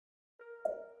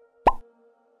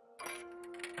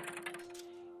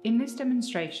In this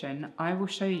demonstration, I will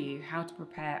show you how to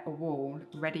prepare a wall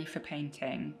ready for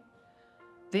painting.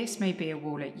 This may be a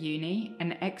wall at uni,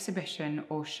 an exhibition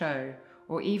or show,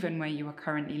 or even where you are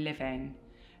currently living.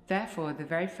 Therefore, the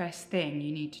very first thing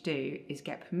you need to do is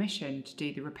get permission to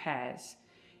do the repairs.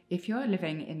 If you are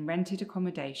living in rented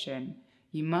accommodation,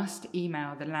 you must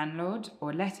email the landlord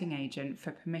or letting agent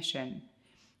for permission.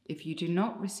 If you do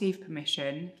not receive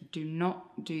permission, do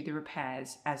not do the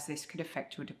repairs, as this could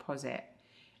affect your deposit.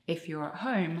 If you're at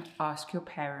home, ask your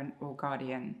parent or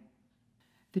guardian.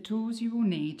 The tools you will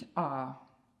need are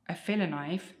a filler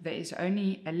knife that is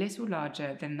only a little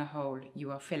larger than the hole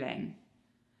you are filling,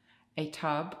 a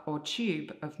tub or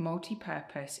tube of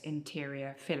multi-purpose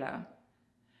interior filler,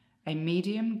 a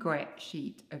medium grit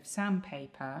sheet of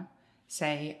sandpaper,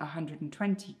 say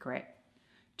 120 grit,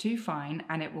 too fine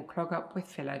and it will clog up with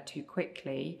filler too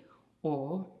quickly,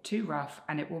 or too rough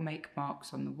and it will make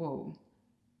marks on the wall.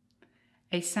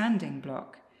 A sanding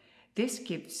block. This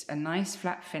gives a nice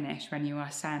flat finish when you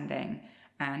are sanding,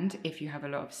 and if you have a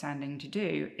lot of sanding to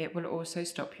do, it will also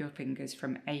stop your fingers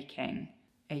from aching.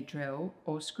 A drill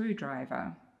or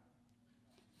screwdriver.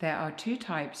 There are two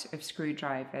types of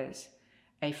screwdrivers,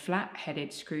 a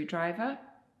flat-headed screwdriver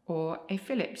or a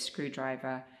Phillips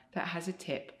screwdriver that has a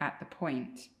tip at the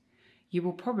point. You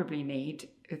will probably need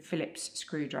a Phillips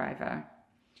screwdriver.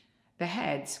 The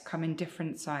heads come in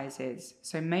different sizes,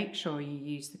 so make sure you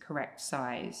use the correct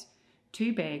size.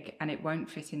 Too big and it won't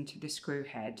fit into the screw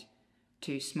head.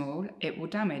 Too small, it will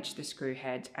damage the screw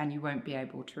head and you won't be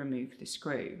able to remove the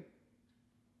screw.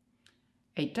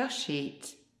 A dust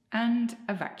sheet and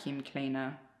a vacuum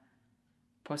cleaner.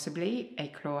 Possibly a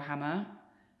claw hammer.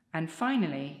 And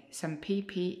finally, some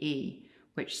PPE,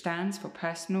 which stands for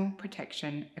personal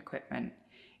protection equipment,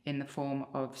 in the form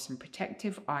of some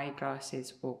protective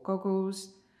eyeglasses or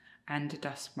goggles and a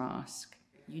dust mask.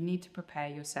 You need to prepare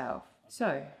yourself.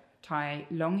 So, tie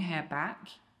long hair back,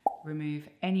 remove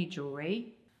any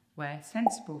jewellery, wear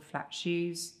sensible flat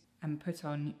shoes and put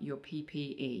on your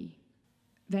PPE.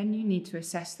 Then you need to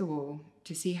assess the wall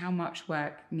to see how much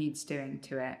work needs doing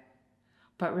to it.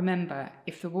 But remember,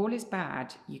 if the wall is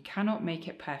bad, you cannot make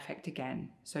it perfect again,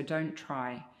 so don't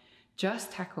try.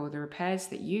 Just tackle the repairs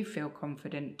that you feel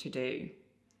confident to do.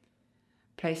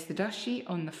 Place the dust sheet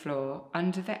on the floor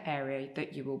under the area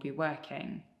that you will be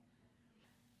working.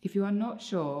 If you are not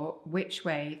sure which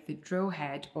way the drill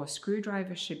head or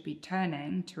screwdriver should be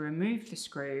turning to remove the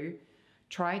screw,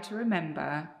 try to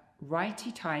remember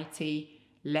righty-tighty,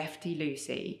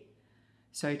 lefty-loosey.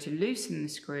 So to loosen the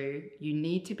screw, you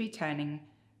need to be turning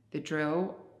the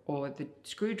drill or the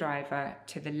screwdriver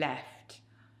to the left,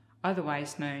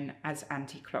 otherwise known as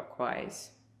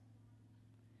anti-clockwise.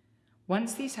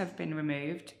 Once these have been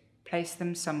removed, place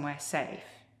them somewhere safe.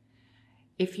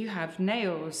 If you have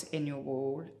nails in your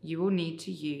wall, you will need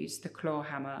to use the claw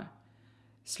hammer.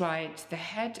 Slide the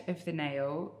head of the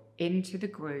nail into the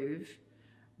groove,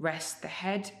 rest the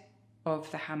head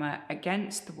of the hammer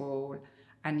against the wall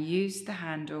and use the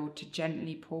handle to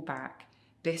gently pull back.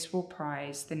 This will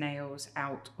prise the nails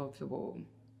out of the wall.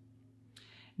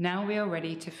 Now we are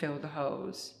ready to fill the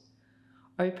holes.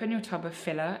 Open your tub of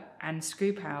filler and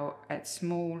scoop out a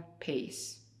small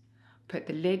piece. Put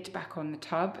the lid back on the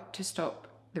tub to stop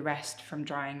the rest from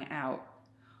drying out.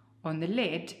 On the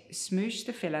lid, smoosh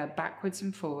the filler backwards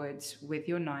and forwards with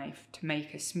your knife to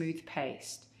make a smooth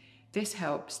paste. This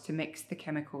helps to mix the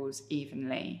chemicals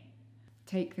evenly.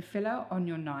 Take the filler on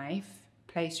your knife,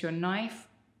 place your knife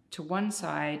to one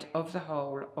side of the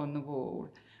hole on the wall,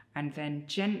 and then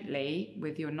gently,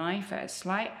 with your knife at a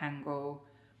slight angle,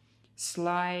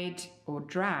 slide or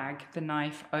drag the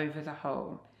knife over the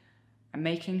hole, and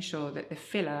making sure that the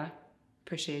filler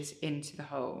pushes into the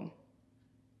hole.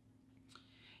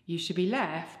 You should be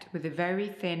left with a very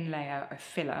thin layer of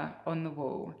filler on the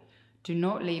wall. Do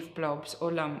not leave blobs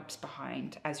or lumps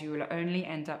behind, as you will only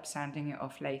end up sanding it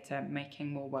off later,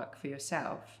 making more work for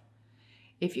yourself.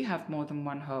 If you have more than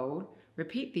one hole,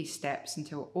 repeat these steps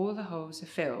until all the holes are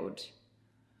filled.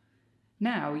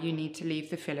 Now you need to leave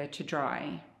the filler to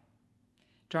dry.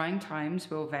 Drying times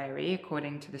will vary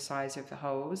according to the size of the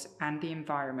holes and the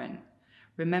environment.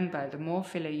 Remember, the more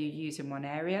filler you use in one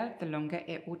area, the longer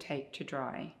it will take to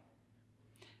dry.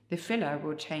 The filler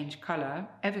will change colour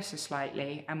ever so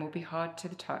slightly and will be hard to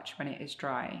the touch when it is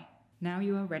dry. Now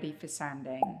you are ready for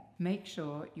sanding. Make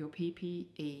sure your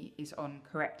PPE is on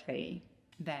correctly.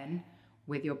 Then,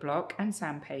 with your block and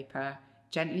sandpaper,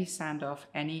 gently sand off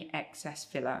any excess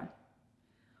filler.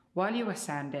 While you are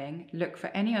sanding, look for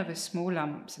any other small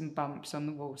lumps and bumps on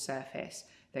the wall surface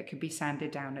that could be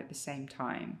sanded down at the same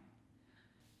time.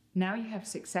 Now you have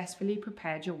successfully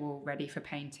prepared your wall ready for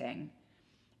painting.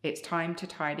 It's time to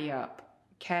tidy up.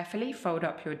 Carefully fold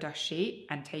up your dust sheet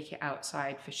and take it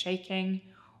outside for shaking,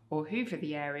 or hoover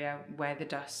the area where the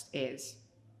dust is.